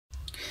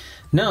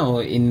Now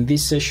in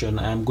this session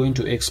I'm going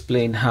to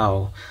explain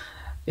how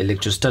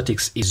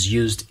electrostatics is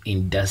used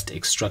in dust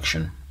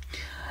extraction.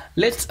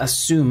 Let's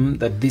assume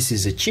that this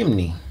is a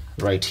chimney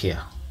right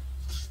here.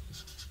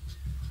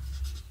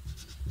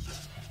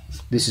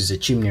 This is a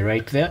chimney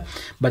right there,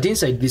 but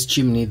inside this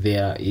chimney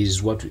there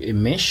is a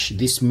mesh.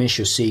 This mesh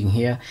you're seeing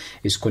here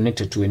is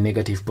connected to a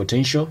negative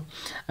potential,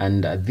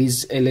 and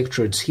these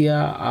electrodes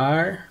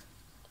here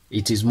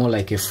it is more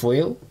like a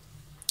foil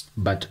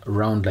but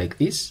round like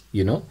this,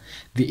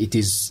 it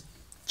is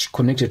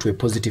connected to a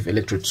positive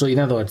electrode. So in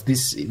other words,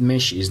 this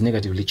mesh is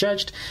negatively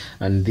charged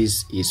and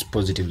this is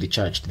positively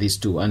charged, these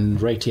two,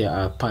 and right here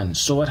are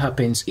pans. So what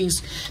happens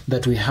is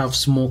that we have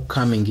smoke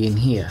coming in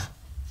here.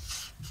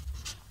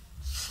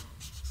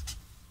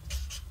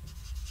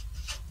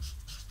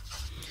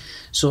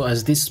 So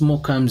as this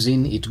smoke comes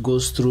in, it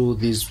goes through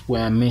these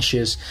wire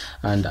meshes,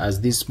 and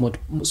as these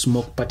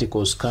smoke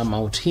particles come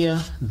out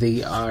here,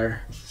 they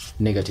are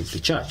negatively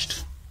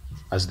charged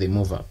as they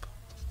move up.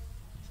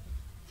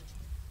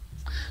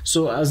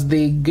 So as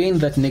they gain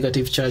that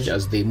negative charge,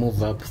 as they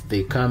move up,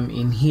 they come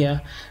in here.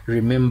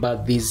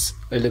 Remember, these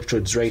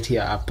electrodes right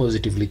here are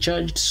positively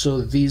charged, so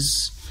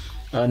these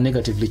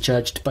negatively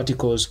charged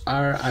particles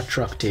are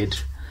attracted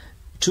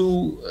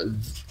to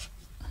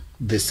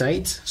the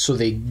sides, so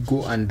they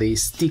go and they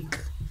stick.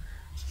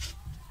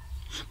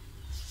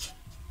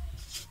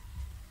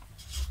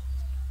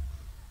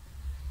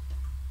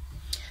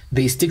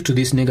 They stick to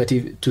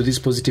this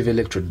positive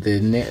electrode. The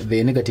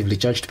negatively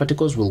charged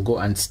particles will go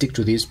and stick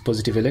to these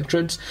positive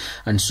electrodes,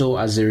 and so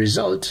as a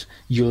result,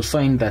 you'll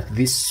find that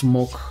this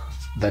smoke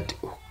that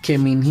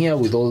came in here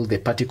with all the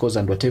particles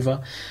and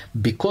whatever,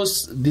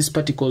 because these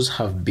particles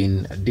have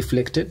been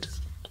deflected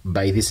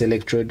by this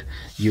electrode,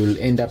 you'll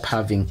end up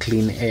having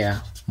clean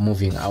air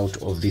moving out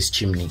of this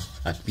chimney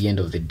at the end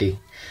of the day.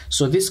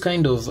 So this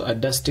kind of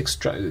this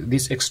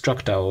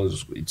extractor,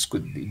 it's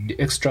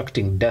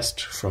extracting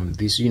dust from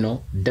this,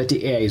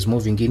 dirty air is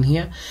moving in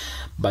here.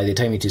 By the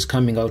time it is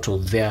coming out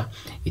of there,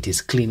 it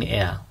is clean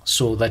air.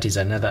 So that is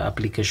another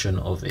application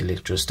of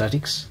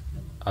electrostatics.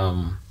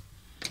 And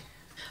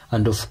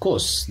of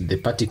course, the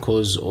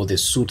particles or the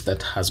soot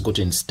that has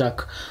gotten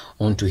stuck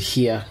onto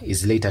here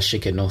is later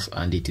shaken off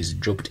and it is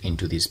dropped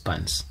into these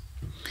pans.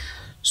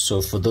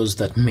 So for those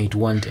that might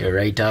want a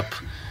write-up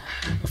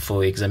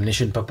for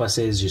examination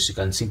purposes, you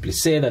can simply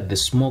say that the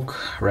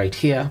smoke right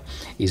here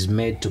is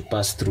made to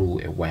pass through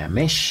a wire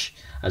mesh,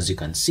 as you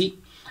can see,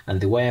 and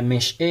the wire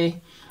mesh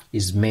A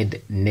is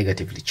made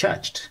negatively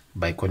charged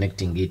by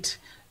connecting it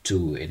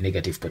to a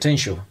negative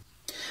potential.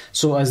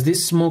 So as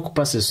this smoke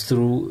passes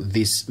through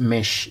this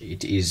mesh,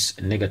 it is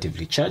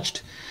negatively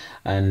charged,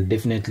 and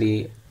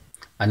definitely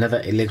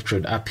another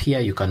electrode up here,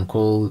 you can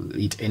call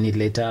it any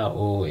letter,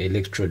 or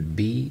electrode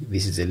B.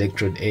 This is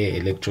electrode A,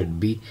 electrode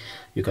B.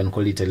 You can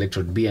call it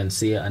electrode B and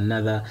say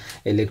another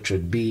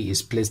electrode B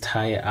is placed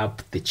higher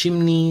up the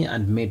chimney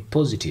and made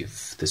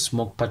positive. The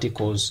smoke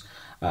particles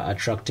are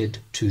attracted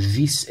to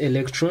this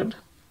electrode,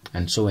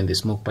 and so when the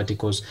smoke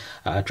particles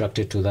are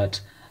attracted to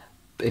that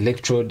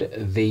electrode,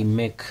 they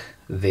make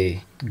the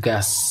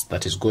gas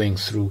that is going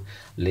through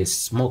less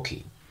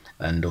smoky.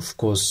 And of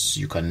course,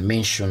 you can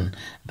mention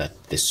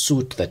that the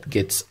soot that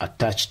gets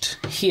attached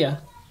here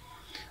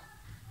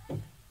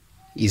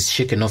is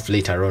shaken off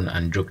later on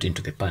and dropped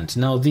into the pans.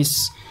 Now,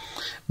 this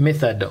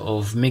method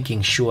of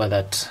making sure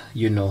that,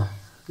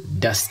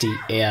 dusty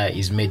air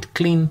is made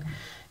clean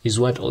is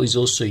what is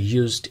also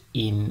used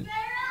in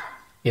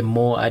a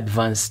more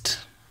advanced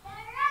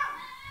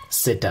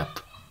setup.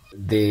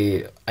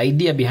 The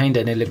idea behind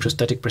an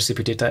electrostatic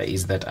precipitator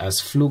is that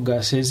as flue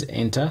gases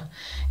enter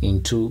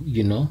into,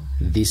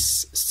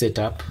 this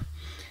setup,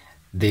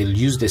 they'll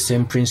use the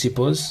same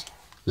principles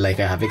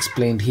like I have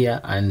explained here,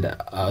 and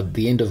at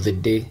the end of the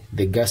day,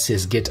 the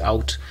gases get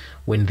out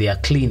when they are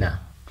cleaner.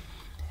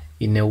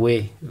 In a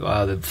way,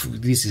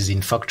 this is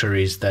in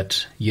factories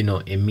that,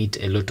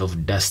 emit a lot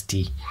of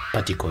dusty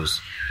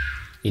particles.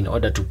 In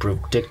order to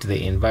protect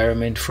the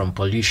environment from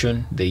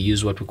pollution, they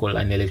use what we call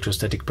an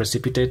electrostatic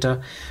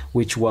precipitator,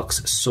 which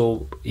works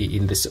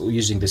using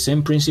the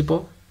same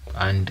principle,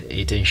 and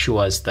it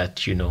ensures that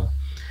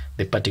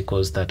the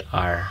particles that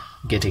are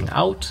getting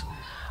out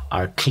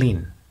are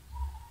clean,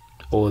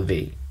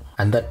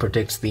 and that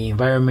protects the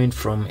environment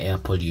from air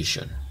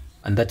pollution.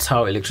 And that's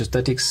how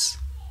electrostatics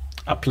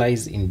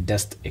applies in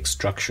dust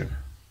extraction.